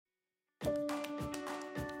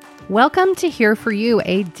Welcome to Here For You,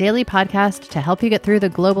 a daily podcast to help you get through the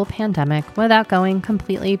global pandemic without going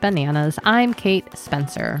completely bananas. I'm Kate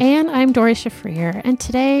Spencer. And I'm Dory Shafrir, and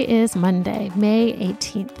today is Monday, May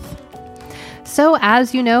 18th. So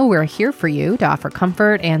as you know, we're here for you to offer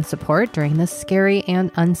comfort and support during this scary and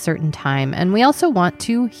uncertain time. And we also want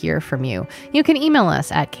to hear from you. You can email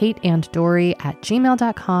us at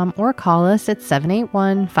kateanddory@gmail.com or call us at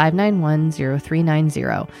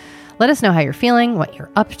 781-591-0390. Let us know how you're feeling, what you're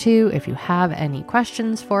up to. If you have any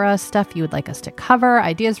questions for us, stuff you would like us to cover,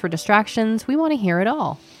 ideas for distractions, we want to hear it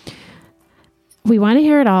all. We want to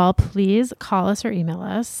hear it all. Please call us or email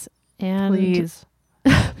us. And Please.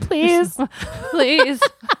 Please. Please.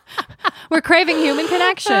 We're craving human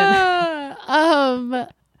connection. How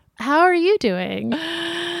are you doing?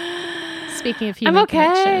 Speaking of human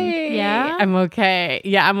connection. Yeah, I'm okay.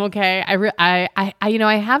 I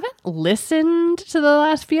haven't listened to the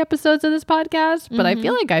last few episodes of this podcast, but I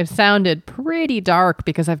feel like I've sounded pretty dark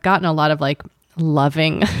because I've gotten a lot of like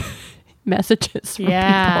loving messages from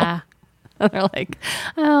people. They're like,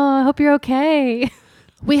 "Oh, I hope you're okay."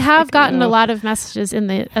 We have gotten a lot of messages in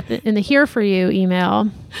the Here For You email.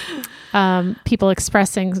 People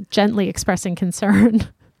gently expressing concern.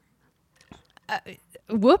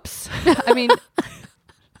 Whoops. I mean,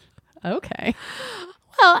 okay.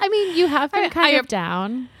 Well, I mean, you have been kind of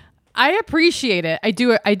down. I appreciate it. I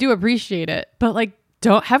do appreciate it. But like,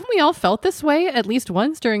 haven't we all felt this way at least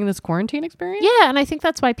once during this quarantine experience? Yeah, and I think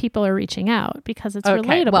that's why people are reaching out, because it's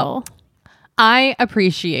relatable. Well, I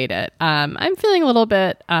appreciate it. I'm feeling a little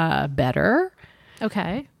bit better.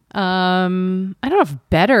 Okay. I don't know if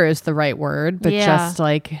better is the right word, but just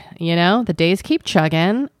like, the days keep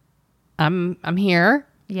chugging. I'm here.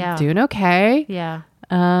 Yeah. Doing okay. Yeah.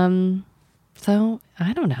 So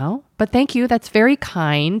I don't know, but thank you. That's very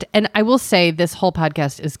kind. And I will say this whole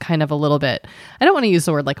podcast is kind of a little bit, I don't want to use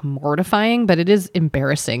the word like mortifying, but it is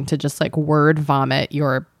embarrassing to just like word vomit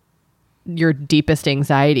your deepest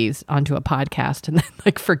anxieties onto a podcast and then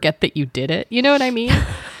like forget that you did it. You know what I mean?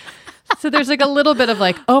 So there's like a little bit of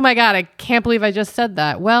like, oh my God, I can't believe I just said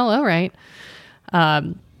that. Well, all right.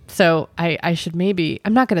 So I should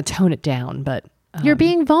I'm not going to tone it down, but you're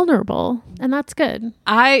being vulnerable, and that's good.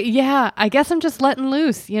 I guess I'm just letting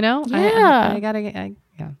loose, Yeah. I gotta.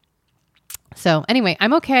 So anyway,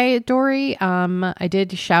 I'm okay, Dory. I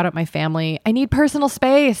did shout at my family. I need personal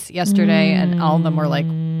space yesterday, and all of them were like,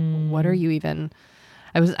 "What are you even?"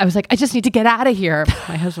 I was like, "I just need to get out of here."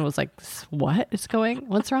 My husband was like,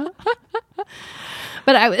 What's wrong?"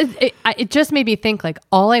 But it just made me think like,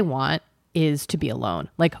 all I want is to be alone.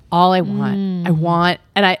 Like all I want,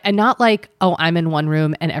 and not like, oh, I'm in one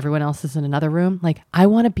room and everyone else is in another room. Like I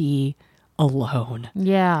want to be alone.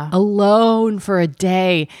 Yeah. Alone for a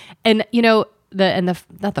day. And not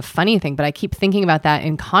the funny thing, but I keep thinking about that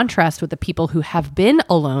in contrast with the people who have been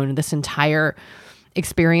alone this entire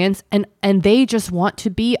experience and they just want to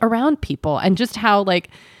be around people, and just how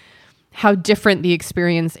different the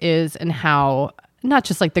experience is, and how not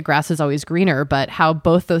just like the grass is always greener, but how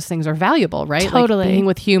both those things are valuable, right? Totally. Like being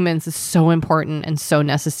with humans is so important and so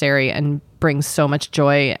necessary and brings so much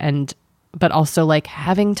joy, but also like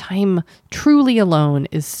having time truly alone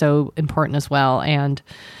is so important as well. And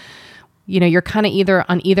you're kind of either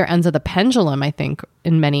on either ends of the pendulum, I think,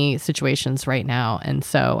 in many situations right now. And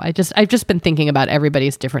so I've just been thinking about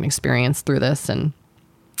everybody's different experience through this and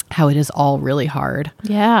how it is all really hard.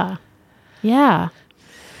 Yeah. Yeah.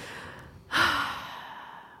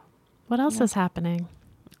 What else is happening?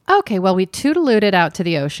 Okay, well, we toodalooted out to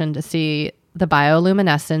the ocean to see the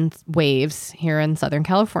bioluminescent waves here in Southern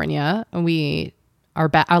California. We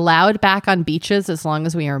are allowed back on beaches as long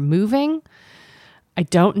as we are moving. I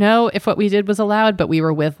don't know if what we did was allowed, but we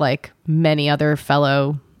were with like many other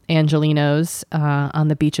fellow Angelinos on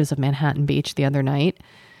the beaches of Manhattan Beach the other night.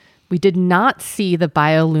 We did not see the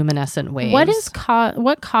bioluminescent waves.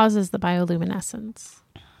 What causes the bioluminescence?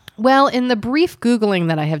 Well, in the brief Googling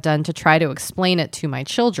that I have done to try to explain it to my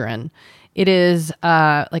children, it is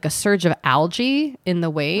like a surge of algae in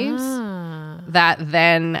the waves that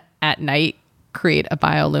then at night create a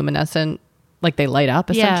bioluminescent, like they light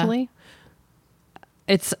up essentially.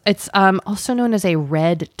 Yeah. It's also known as a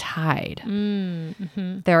red tide.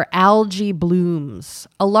 They're algae blooms,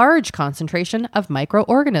 a large concentration of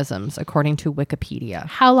microorganisms, according to Wikipedia.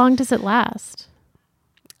 How long does it last?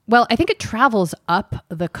 Well, I think it travels up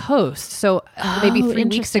the coast. So maybe 3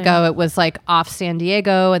 weeks ago, it was like off San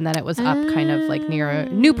Diego, and then it was up kind of like near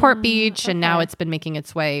Newport Beach. And now it's been making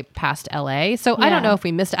its way past LA. So I don't know if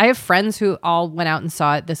we missed it. I have friends who all went out and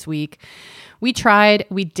saw it this week. We tried,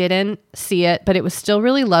 we didn't see it, but it was still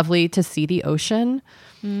really lovely to see the ocean.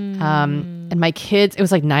 And my kids, it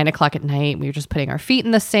was like 9:00 at night. We were just putting our feet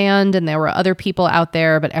in the sand, and there were other people out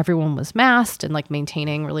there, but everyone was masked and like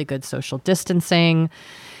maintaining really good social distancing.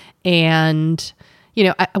 And, you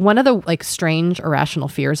know, one of the like strange irrational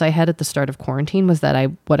fears I had at the start of quarantine was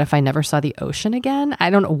that what if I never saw the ocean again?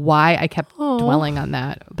 I don't know why I kept dwelling on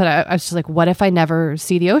that, but I was just like, what if I never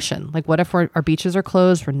see the ocean? Like, what if our beaches are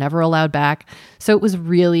closed? We're never allowed back. So it was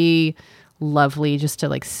really lovely just to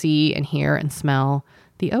like see and hear and smell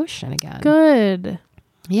the ocean again. Good.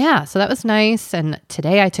 Yeah. So that was nice. And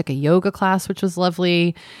today I took a yoga class, which was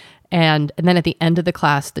lovely. And then at the end of the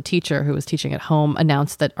class, the teacher who was teaching at home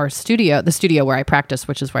announced that the studio where I practice,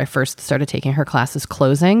 which is where I first started taking her class, is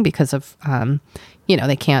closing because of,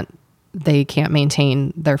 they can't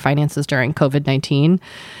maintain their finances during COVID-19,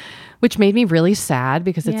 which made me really sad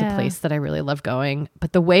because it's a place that I really love going.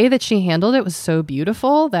 But the way that she handled it was so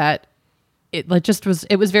beautiful that it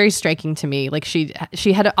was very striking to me. Like she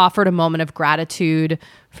had offered a moment of gratitude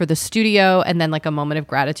for the studio and then like a moment of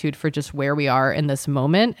gratitude for just where we are in this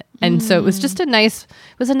moment. And so it was just a nice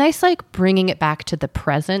like bringing it back to the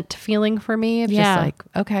present feeling for me. Just like,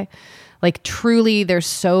 okay, like truly there's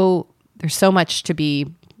so much to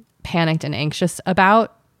be panicked and anxious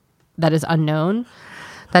about that is unknown,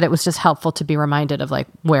 that it was just helpful to be reminded of like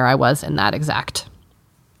where I was in that exact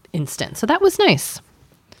instant. So that was nice.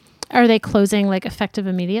 Are they closing like effective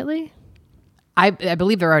immediately? I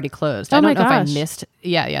believe they're already closed. Oh I don't my know gosh. if I missed.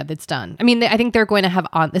 Yeah, it's done. I mean, I think they're going to have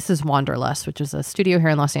this is Wanderlust, which is a studio here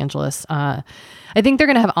in Los Angeles. I think they're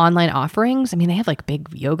going to have online offerings. I mean, they have like big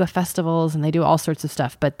yoga festivals and they do all sorts of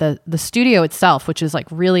stuff. But the studio itself, which is like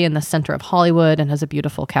really in the center of Hollywood and has a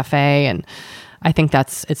beautiful cafe, and I think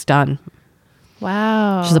it's done.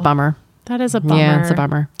 Wow. Which is a bummer. That is a bummer. Yeah, it's a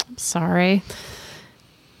bummer. I'm sorry.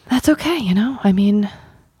 That's okay. I mean,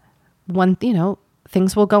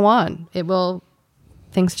 things will go on.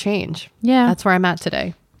 Things change. Yeah. That's where I'm at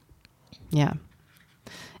today. Yeah.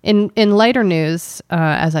 In lighter news,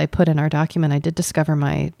 as I put in our document, I did discover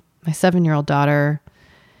my 7-year-old daughter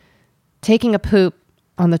taking a poop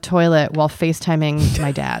on the toilet while FaceTiming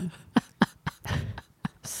my dad.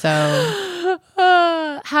 So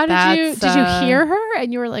how did you hear her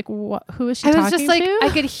and you were like, what, who is she talking to? I was just like,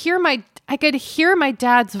 I could hear my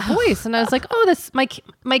dad's voice, and I was like, oh, this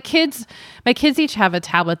my kids each have a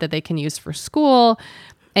tablet that they can use for school,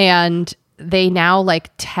 and they now like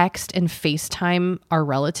text and FaceTime our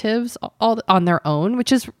relatives all on their own,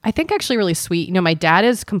 which is I think actually really sweet. You know, my dad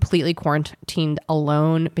is completely quarantined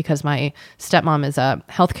alone because my stepmom is a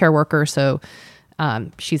healthcare worker, so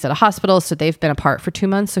she's at a hospital, so they've been apart for 2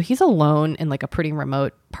 months. So he's alone in like a pretty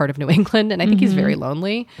remote part of New England, and I think he's very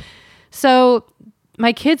lonely. So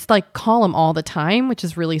my kids like call him all the time, which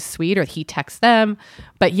is really sweet, or he texts them.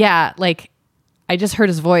 But yeah, like I just heard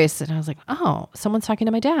his voice and I was like, oh, someone's talking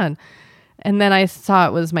to my dad. And then I saw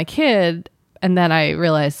it was my kid. And then I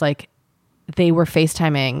realized like they were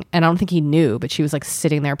FaceTiming, and I don't think he knew, but she was like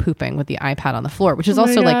sitting there pooping with the iPad on the floor, which is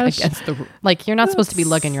also like against like you're not supposed to be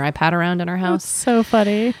lugging your iPad around in our house. That's so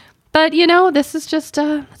funny. But this is just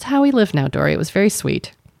that's how we live now, Dory. It was very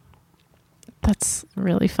sweet. That's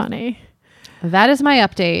really funny. That is my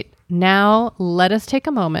update. Now let us take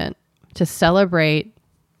a moment to celebrate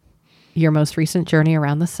your most recent journey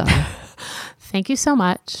around the sun. Thank you so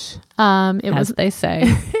much. As they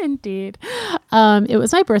say. Indeed. It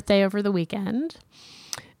was my birthday over the weekend.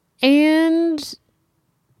 And,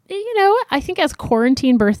 I think as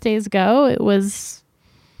quarantine birthdays go, it was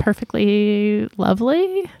perfectly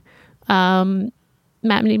lovely. Matt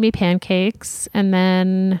made me pancakes. And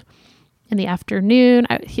then in the afternoon,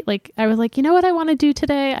 I was like, you know what I want to do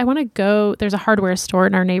today? I want to go, there's a hardware store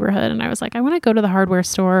in our neighborhood. And I was like, I want to go to the hardware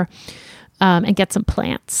store and get some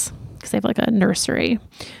plants because they have like a nursery.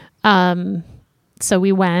 So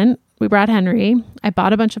we brought Henry. I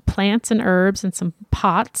bought a bunch of plants and herbs and some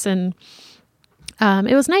pots, and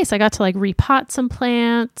it was nice. I got to like repot some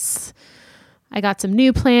plants. I got some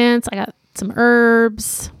new plants. I got some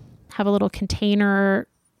herbs, have a little container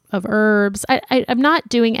of herbs. I'm not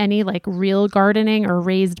doing any like real gardening or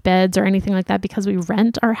raised beds or anything like that because we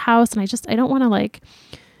rent our house, and I don't want to like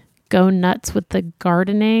go nuts with the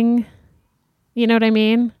gardening. You know what I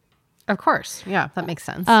mean? Of course. Yeah, that makes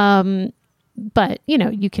sense. But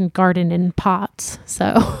you can garden in pots.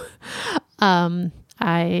 So,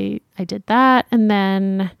 I did that. And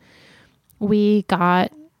then we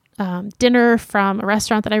got, dinner from a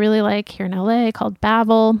restaurant that I really like here in LA called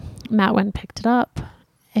Bavel. Matt went and picked it up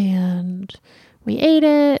and we ate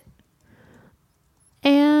it.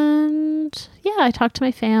 And yeah, I talked to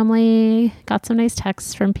my family, got some nice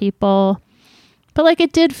texts from people, but like,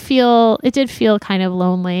 it did feel kind of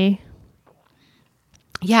lonely.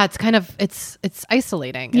 Yeah, it's kind of it's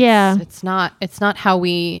isolating. Yeah. It's not how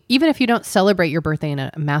we, even if you don't celebrate your birthday in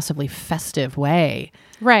a massively festive way,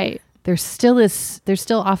 Right. there still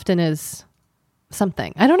often is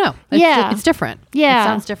something. I don't know. It's different. Yeah. It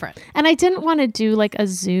sounds different. And I didn't want to do like a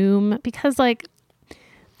Zoom because like,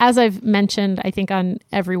 as I've mentioned, I think on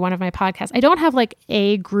every one of my podcasts, I don't have like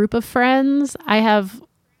a group of friends. I have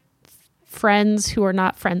friends who are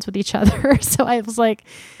not friends with each other. So I was like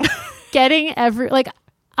getting I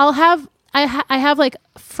have like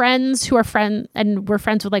friends who are and we're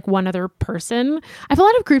friends with like one other person. I have a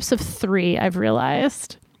lot of groups of 3, I've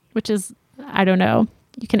realized, which is, I don't know,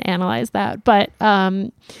 you can analyze that, but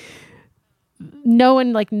no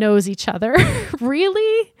one like knows each other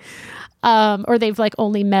really. Or they've like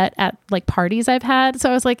only met at like parties I've had. So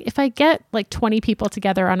I was like, if I get like 20 people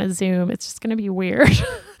together on a Zoom, it's just going to be weird.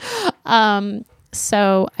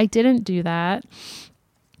 So I didn't do that.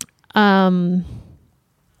 I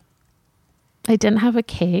didn't have a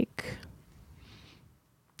cake.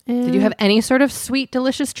 Did you have any sort of sweet,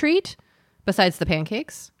 delicious treat besides the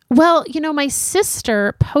pancakes? Well, you know, my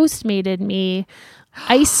sister Postmated me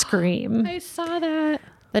ice cream. I saw that.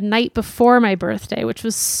 The night before my birthday, which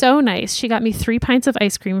was so nice. She got me 3 pints of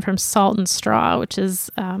ice cream from Salt and Straw, which is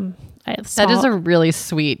that is a really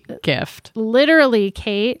sweet gift. Literally,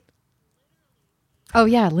 Kate. Oh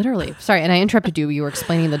yeah, literally. Sorry, and I interrupted you. You were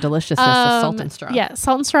explaining the deliciousness of Salt and Straw. Yeah,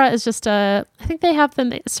 Salt and Straw is just I think they have them.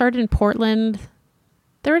 They started in Portland.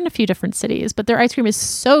 They're in a few different cities, but their ice cream is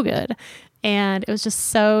so good. And it was just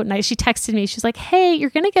so nice. She texted me. She's like, "Hey, you're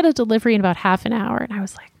going to get a delivery in about half an hour." And I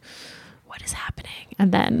was like, what is happening?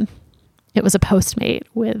 And then it was a Postmate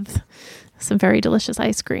with some very delicious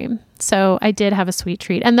ice cream. So I did have a sweet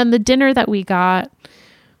treat. And then the dinner that we got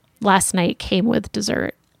last night came with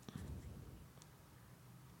dessert.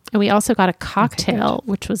 And we also got a cocktail,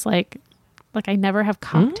 which was like I never have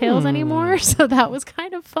cocktails anymore. So that was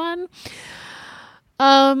kind of fun.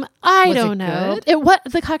 I don't know.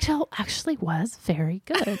 The cocktail actually was very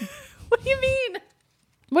good. What do you mean?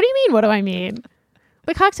 What do you mean? What do I mean?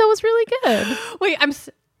 The cocktail was really good. Wait,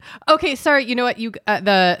 okay. Sorry. You know what? You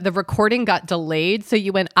the recording got delayed, so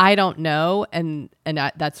you went, I don't know, and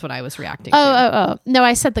that's what I was reacting to. Oh. No,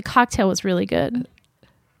 I said the cocktail was really good.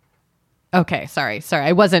 Okay, sorry.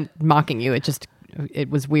 I wasn't mocking you. It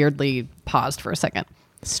was weirdly paused for a second.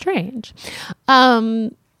 Strange.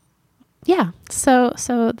 Yeah. So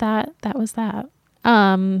that was that.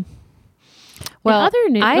 Well, other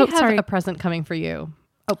news, I have a present coming for you.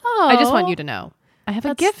 Oh, I just want you to know. I have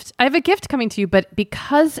a gift. I have a gift coming to you, but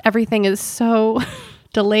because everything is so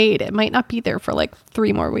delayed, it might not be there for like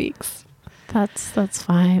 3 more weeks. That's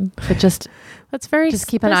fine. But just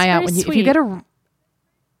keep an eye out if you get a.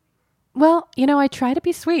 Well, you know, I try to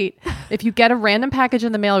be sweet. If you get a random package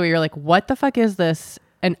in the mail where you're like, "What the fuck is this?"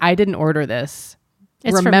 and I didn't order this,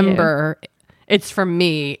 remember, it's from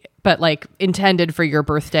me, but like intended for your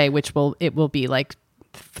birthday, it will be like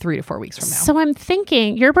 3 to 4 weeks from now. So I'm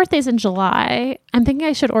thinking your birthday's in July. I'm thinking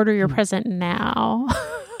I should order your present now.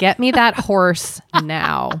 Get me that horse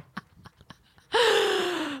now.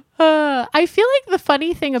 I feel like the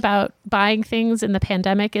funny thing about buying things in the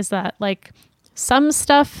pandemic is that like some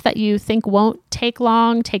stuff that you think won't take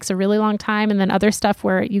long takes a really long time. And then other stuff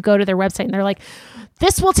where you go to their website and they're like,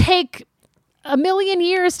 this will take 1,000,000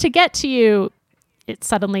 years to get to you. It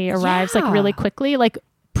suddenly arrives like really quickly. Like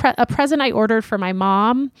a present I ordered for my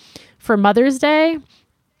mom for Mother's Day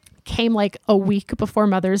came like a week before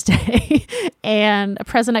Mother's Day. And a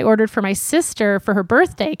present I ordered for my sister for her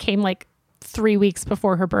birthday came like 3 weeks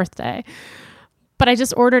before her birthday. But I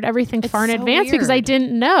just ordered everything far in advance because I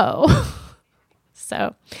didn't know.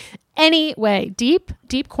 So anyway, deep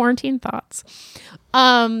quarantine thoughts.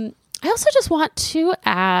 I also just want to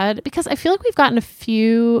add, because I feel like we've gotten a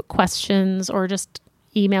few questions or just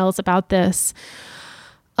emails about this.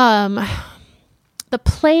 The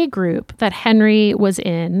play group that Henry was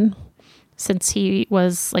in since he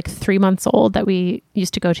was like 3 months old that we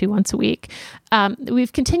used to go to once a week.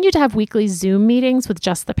 We've continued to have weekly Zoom meetings with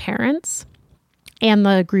just the parents and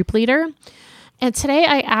the group leader. And today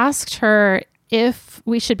I asked her if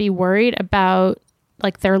we should be worried about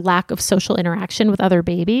like their lack of social interaction with other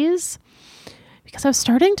babies, because I was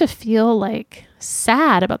starting to feel like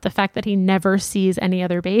sad about the fact that he never sees any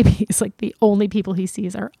other babies. Like the only people he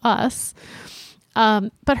sees are us.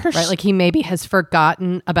 But her like he maybe has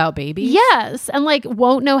forgotten about babies. Yes, and like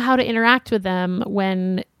won't know how to interact with them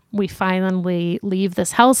when we finally leave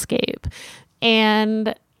this hellscape.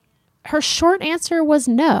 And her short answer was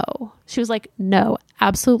no. She was like, no,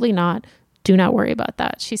 absolutely not. Do not worry about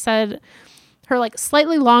that. She said her like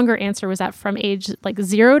slightly longer answer was that from age like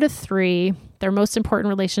 0 to 3, their most important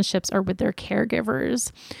relationships are with their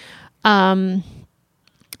caregivers. And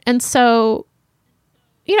so,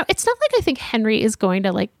 you know, it's not like I think Henry is going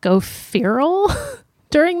to like go feral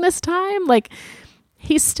during this time. Like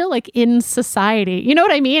he's still like in society, you know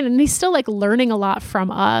what I mean? And he's still like learning a lot from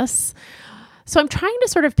us. So I'm trying to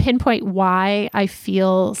sort of pinpoint why I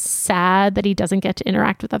feel sad that he doesn't get to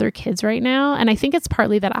interact with other kids right now. And I think it's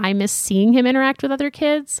partly that I miss seeing him interact with other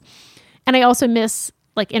kids. And I also miss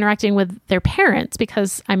like interacting with their parents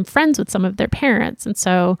because I'm friends with some of their parents. And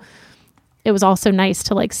so it was also nice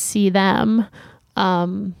to like see them.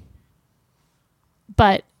 But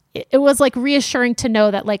it was like reassuring to know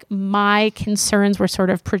that like my concerns were sort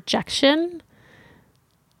of projection,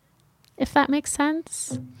 if that makes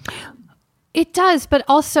sense. It does, but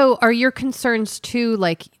also are your concerns too,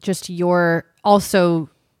 like just your also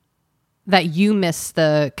that you miss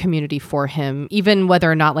the community for him, even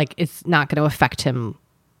whether or not like it's not going to affect him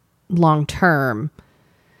long term?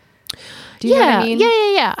 Do you know what I mean?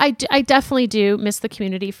 Yeah. I definitely do miss the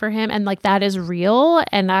community for him, and like that is real,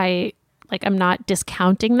 and I'm not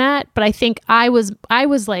discounting that, but I think I was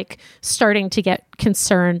like starting to get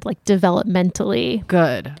concerned like developmentally.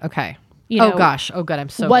 Good. Okay. You know, oh gosh. Oh good. I'm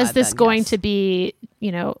so was glad this then, going yes. to be,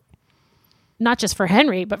 you know, not just for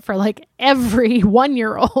Henry, but for like every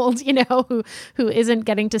 1-year-old, you know, who isn't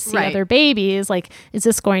getting to see Right. other babies? Like, is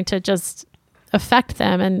this going to just affect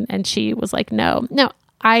them? And she was like, no,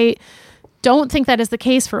 I don't think that is the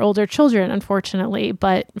case for older children, unfortunately,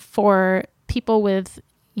 but for people with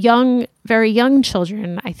very young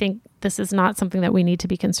children, I think this is not something that we need to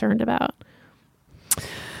be concerned about.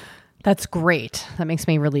 That's great. That makes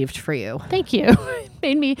me relieved for you. Thank you. It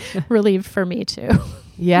made me relieved for me too.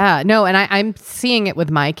 Yeah, no, and I'm seeing it with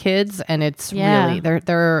my kids, and it's really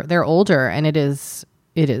they're older, and it sucks.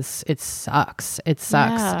 It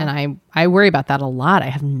sucks, Yeah. and I worry about that a lot. I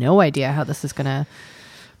have no idea how this is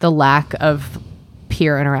the lack of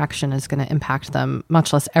peer interaction is gonna impact them,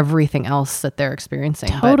 much less everything else that they're experiencing.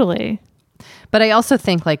 Totally. But I also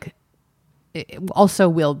think like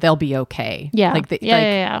they'll be okay. Yeah. Like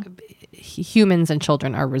humans and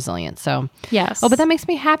children are resilient. So yes. Oh, but that makes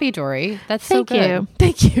me happy, Dory. That's so good.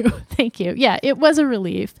 Thank you. Yeah, it was a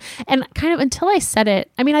relief. And kind of until I said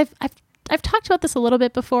it, I mean, I've talked about this a little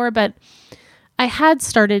bit before, but I had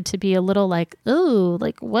started to be a little like, ooh,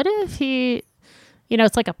 like what if he, you know,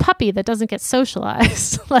 it's like a puppy that doesn't get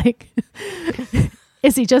socialized. Like,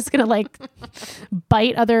 is he just going to like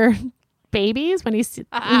bite other babies when he's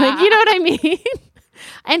like, you know what I mean?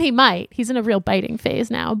 And he might. He's in a real biting phase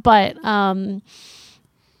now. But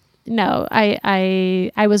no,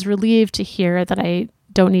 I was relieved to hear that I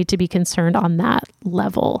don't need to be concerned on that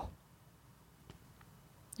level.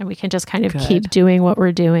 And we can just kind of keep doing what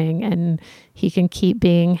we're doing, and he can keep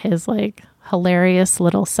being his like hilarious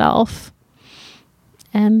little self.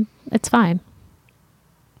 And it's fine.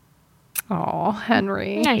 Oh,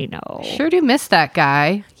 Henry. I know. Sure do miss that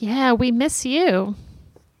guy. Yeah, we miss you.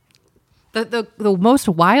 The most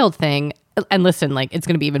wild thing, and listen, like it's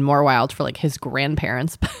going to be even more wild for like his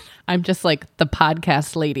grandparents, but I'm just like the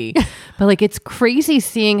podcast lady. But like it's crazy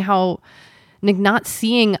seeing how like not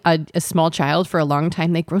seeing a small child for a long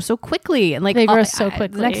time, they grow so quickly. And like they grow so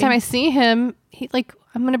quickly. The next time I see him,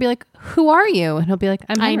 I'm going to be like, who are you? And he'll be like,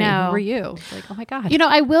 I'm Henry. I know. Who are you? Like, oh my God. You know,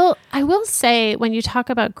 I will say when you talk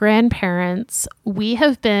about grandparents, we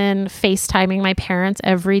have been FaceTiming my parents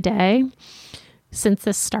every day since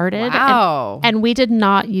this started. Wow. And we did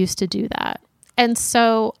not used to do that. And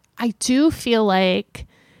so I do feel like,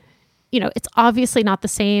 you know, it's obviously not the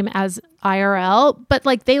same as IRL, but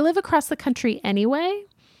like they live across the country anyway.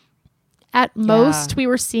 At most, we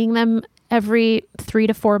were seeing them every 3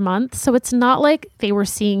 to 4 months. So it's not like they were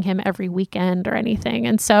seeing him every weekend or anything.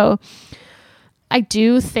 And so I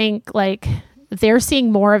do think like they're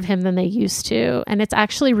seeing more of him than they used to. And it's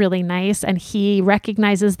actually really nice. And he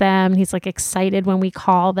recognizes them. He's like excited when we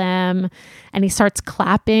call them, and he starts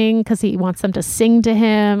clapping because he wants them to sing to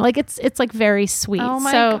him. Like it's like very sweet. Oh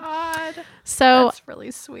my God. So that's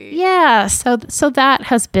really sweet. Yeah. So that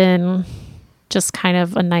has been just kind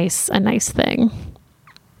of a nice thing.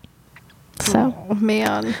 So, oh,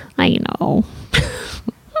 man. I know.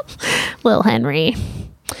 Little Henry.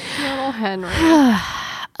 Little Henry.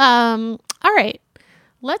 All right.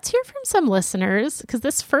 Let's hear from some listeners, because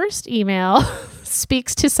this first email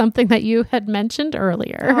speaks to something that you had mentioned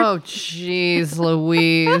earlier. Oh, jeez,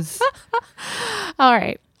 Louise. All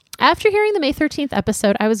right. After hearing the May 13th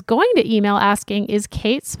episode, I was going to email asking, is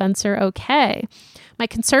Kate Spencer okay? My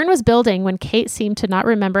concern was building when Kate seemed to not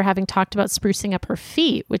remember having talked about sprucing up her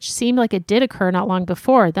feet, which seemed like it did occur not long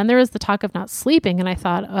before. Then there was the talk of not sleeping, and I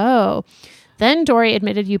thought, oh. Then Dory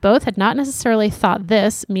admitted you both had not necessarily thought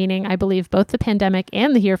this, meaning I believe both the pandemic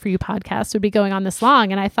and the Here For You podcast would be going on this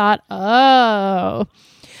long. And I thought, oh.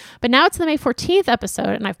 But now it's the May 14th episode,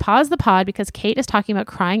 and I've paused the pod because Kate is talking about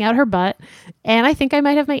crying out her butt, and I think I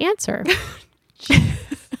might have my answer.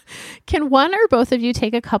 Can one or both of you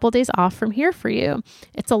take a couple days off from Here For You?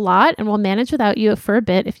 It's a lot, and we'll manage without you for a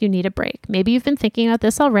bit if you need a break. Maybe you've been thinking about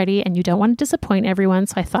this already, and you don't want to disappoint everyone,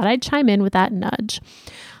 so I thought I'd chime in with that nudge.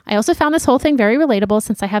 I also found this whole thing very relatable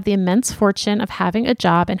since I have the immense fortune of having a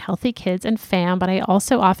job and healthy kids and fam, but I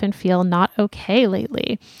also often feel not okay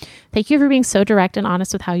lately. Thank you for being so direct and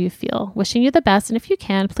honest with how you feel. Wishing you the best, and if you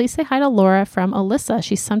can, please say hi to Laura from Alyssa.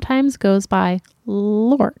 She sometimes goes by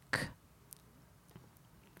Lork.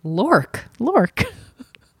 Lork.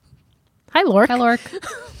 Hi, Lork. Hi, Lork.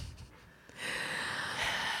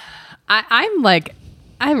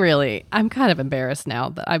 I'm kind of embarrassed now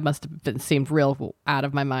that I must have seemed real out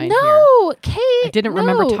of my mind here. No, Kate. I didn't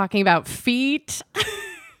remember talking about feet.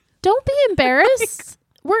 Don't be embarrassed.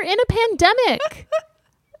 We're in a pandemic.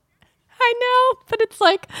 I know, but it's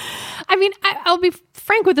like, I mean, I'll be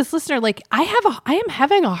frank with this listener. Like, I am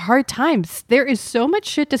having a hard time. There is so much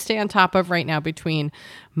shit to stay on top of right now between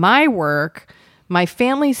my work, my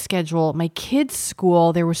family's schedule, my kids'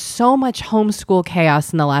 school. There was so much homeschool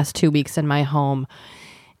chaos in the last 2 weeks in my home.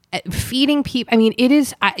 Feeding people. I mean, it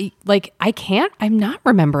is I'm not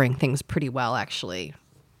remembering things pretty well, actually.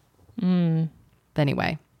 But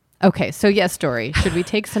anyway. Okay. So yes, Dory, should we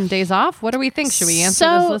take some days off? What do we think? Should we answer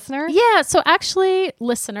this listener? Yeah. So actually,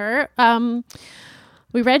 listener,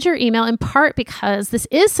 we read your email in part because this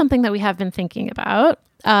is something that we have been thinking about.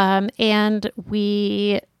 And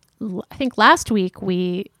I think last week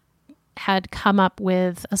we had come up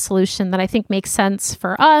with a solution that I think makes sense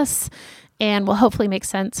for us and will hopefully make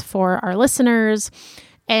sense for our listeners.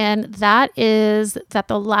 And that is that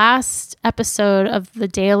the last episode of the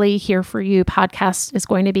Daily Here For You podcast is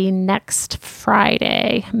going to be next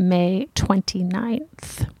Friday, May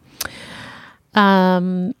 29th.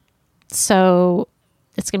 So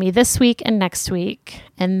it's going to be this week and next week.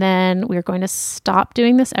 And then we're going to stop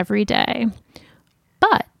doing this every day.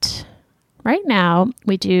 But right now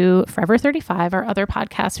we do Forever 35, our other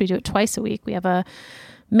podcast. We do it twice a week. We have a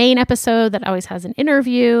main episode that always has an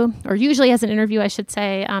interview, or usually has an interview, I should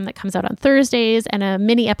say, that comes out on Thursdays, and a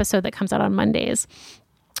mini episode that comes out on Mondays.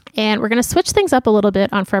 And we're going to switch things up a little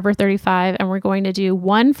bit on Forever 35, and we're going to do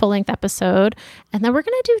one full-length episode, and then we're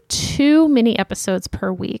going to do 2 mini episodes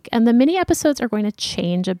per week. And the mini episodes are going to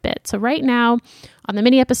change a bit. So right now, on the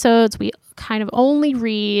mini episodes, we kind of only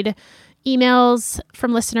read emails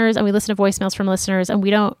from listeners, and we listen to voicemails from listeners, and we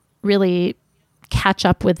don't really catch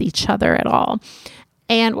up with each other at all.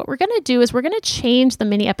 And what we're going to do is we're going to change the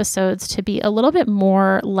mini episodes to be a little bit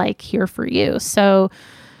more like Here For You. So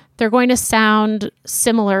they're going to sound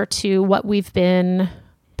similar to what we've been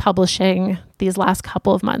publishing these last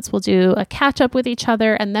couple of months. We'll do a catch up with each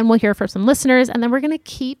other, and then we'll hear from some listeners, and then we're going to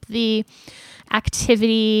keep the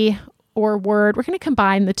activity or word. We're going to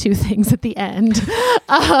combine the 2 things at the end.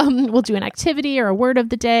 We'll do an activity or a word of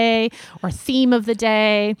the day or theme of the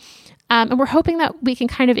day. And we're hoping that we can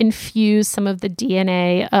kind of infuse some of the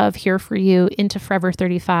DNA of Here For You into Forever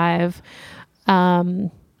 35,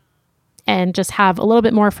 and just have a little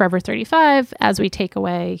bit more Forever 35 as we take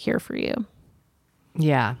away Here For You.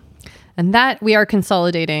 Yeah. And that we are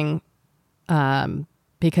consolidating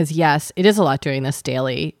because, yes, it is a lot doing this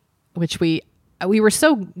daily, which we were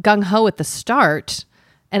so gung-ho at the start.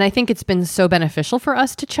 And I think it's been so beneficial for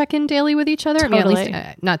us to check in daily with each other. Totally. I mean, at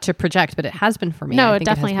least not to project, but it has been for me. No, I it think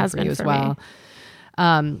definitely has been for you for as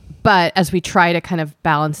well. But as we try to kind of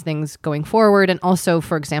balance things going forward, and also,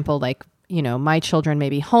 for example, like, you know, my children may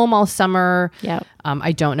be home all summer. Yeah.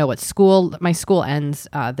 I don't know what my school ends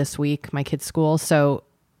this week, my kids' school. So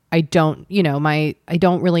I don't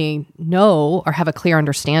really know or have a clear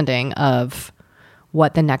understanding of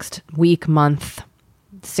what the next week, month,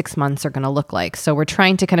 6 months are going to look like. So we're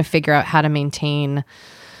trying to kind of figure out how to maintain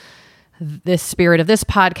this spirit of this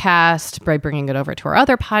podcast by bringing it over to our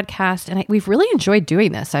other podcast. And we've really enjoyed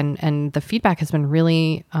doing this, and the feedback has been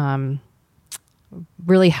really,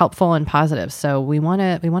 really helpful and positive. So we want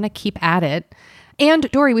to keep at it.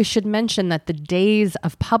 And Dory, we should mention that the days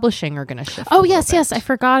of publishing are going to shift. Oh, yes. I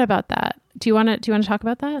forgot about that. Do you want to talk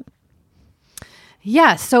about that?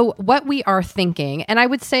 Yeah. So what we are thinking, and I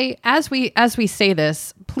would say as we say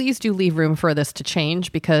this, please do leave room for this to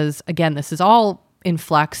change, because again, this is all in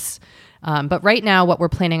flux. But right now, what we're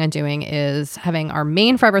planning on doing is having our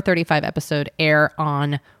main Forever 35 episode air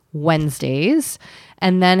on Wednesdays,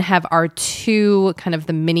 and then have our 2 kind of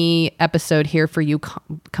the mini episode here for you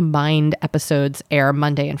combined episodes air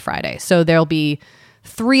Monday and Friday. So there'll be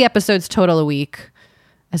 3 episodes total a week,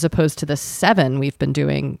 as opposed to the 7 we've been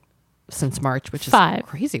doing since March, which is 5.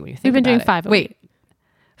 crazy when you think We've been about doing it. 5 a Wait, week.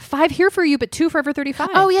 5 here for you, but 2 Forever 35.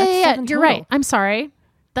 Oh, yeah, That's yeah. 7 You're total. right. I'm sorry.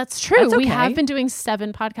 That's true. That's We okay. have been doing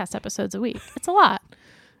 7 podcast episodes a week. It's a lot.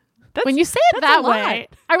 That's- When you say it that's that a lot. way,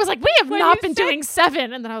 I was like, we have When not you been say- doing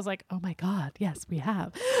 7. And then I was like, oh my God, yes, we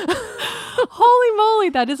have. Holy moly,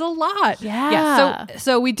 that is a lot. Yeah.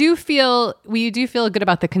 So we do feel good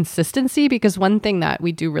about the consistency, because one thing that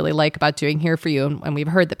we do really like about doing here for you, and we've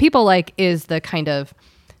heard that people like, is the kind of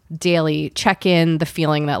daily check-in, the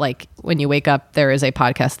feeling that like when you wake up, there is a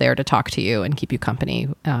podcast there to talk to you and keep you company.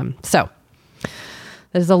 So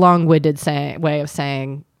this is a long-winded way of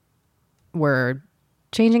saying we're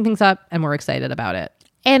changing things up and we're excited about it.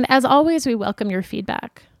 And as always, we welcome your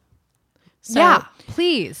feedback. So, Yeah,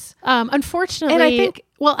 please. Unfortunately, And I think-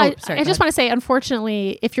 well, Oh, sorry, I go just want to say,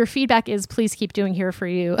 unfortunately, if your feedback is please keep doing here for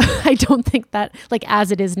you, I don't think that, like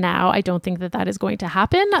as it is now, I don't think that is going to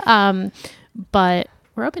happen. But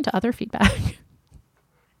we're open to other feedback.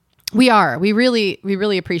 We are. We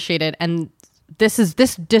really appreciate it, and this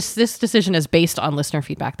decision is based on listener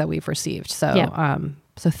feedback that we've received. So, Yeah.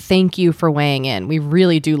 So thank you for weighing in. We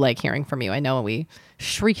really do like hearing from you. I know we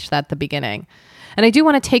shrieked that at the beginning, and I do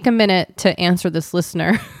want to take a minute to answer this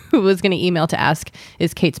listener who was going to email to ask,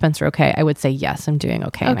 "Is Kate Spencer okay?" I would say yes, I'm doing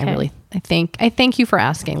okay, and I thank you for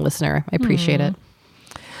asking, listener. I appreciate it.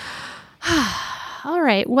 All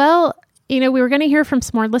right. Well, we were going to hear from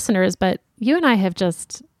some more listeners, but you and I have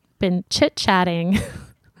just been chit-chatting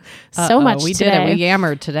so much we today. did it. We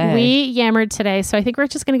yammered today. We yammered today. So I think we're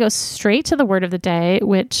just going to go straight to the word of the day,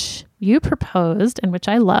 which you proposed and which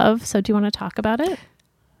I love. So do you want to talk about it?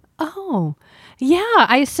 Oh, yeah.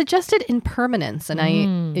 I suggested impermanence,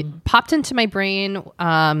 and it popped into my brain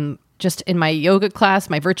just in my yoga class,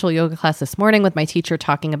 my virtual yoga class this morning, with my teacher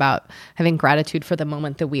talking about having gratitude for the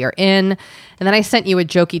moment that we are in. And then I sent you a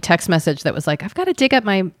jokey text message that was like, I've got to dig up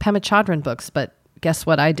my Pema Chodron books, but guess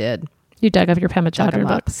what I did? You dug up your Pema Dug 'em Chodron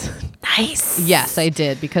up. books. Nice. Yes, I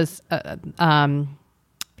did, because I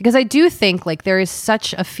do think like there is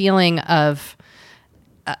such a feeling of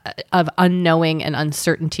unknowing and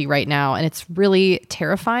uncertainty right now, and it's really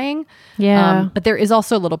terrifying. Yeah. But there is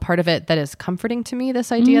also a little part of it that is comforting to me,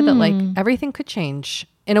 this idea that like everything could change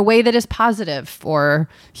in a way that is positive for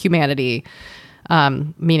humanity,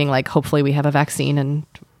 meaning like hopefully we have a vaccine and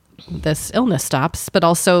this illness stops, but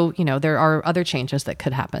also, there are other changes that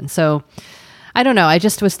could happen. So I don't know. I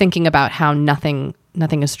just was thinking about how nothing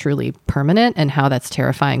is truly permanent, and how that's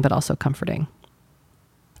terrifying, but also comforting.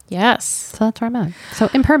 Yes. So that's where I'm at. So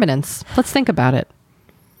impermanence. Let's think about it.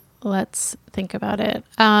 Let's think about it.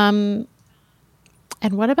 And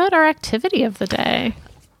what about our activity of the day?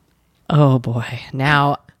 Oh boy.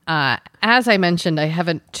 Now, as I mentioned, I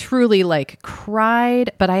haven't truly like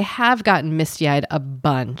cried, but I have gotten misty-eyed a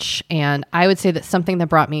bunch. And I would say that something that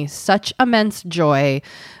brought me such immense joy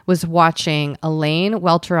was watching Elaine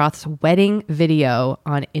Welteroth's wedding video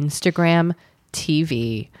on Instagram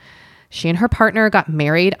TV. She and her partner got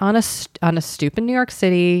married on a stoop in New York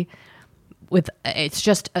City. It's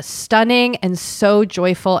just a stunning and so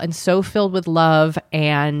joyful and so filled with love,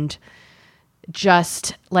 and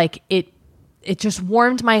just like it just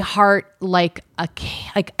warmed my heart like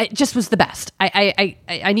it just was the best.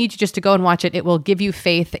 I need you just to go and watch it. It will give you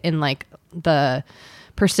faith in like the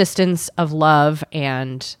persistence of love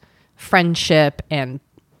and friendship and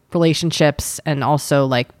relationships, and also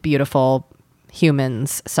like beautiful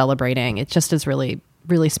humans celebrating. It just is really,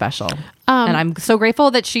 really special. And I'm so grateful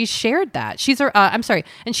that she shared that.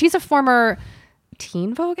 And she's a former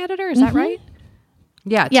Teen Vogue editor. Is that right?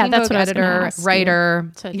 Yeah. Yeah, Teen that's Vogue what I was gonna editor, ask you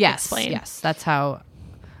writer. to Yes. explain. Yes. That's how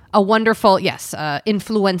a wonderful,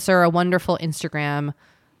 influencer, a wonderful Instagram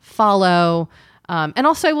follow. And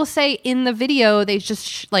also I will say in the video, they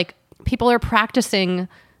just like people are practicing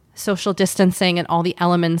social distancing and all the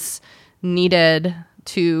elements needed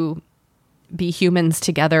to be humans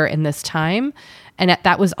together in this time. And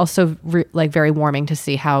that was also very warming to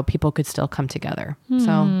see how people could still come together.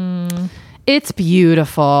 So it's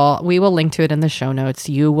beautiful. We will link to it in the show notes.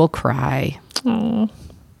 You will cry. Oh,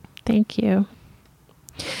 thank you.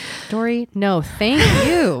 Dory, no, thank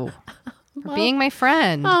you for being my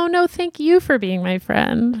friend. Oh, no, thank you for being my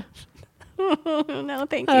friend. No,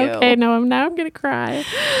 thank you. Okay, now I'm going to cry.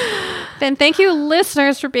 Then thank you,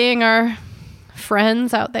 listeners, for being our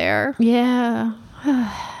friends out there. Yeah.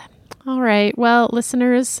 All right. Well,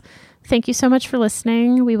 listeners, thank you so much for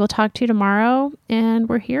listening. We will talk to you tomorrow, and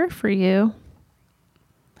we're here for you.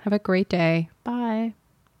 Have a great day. Bye.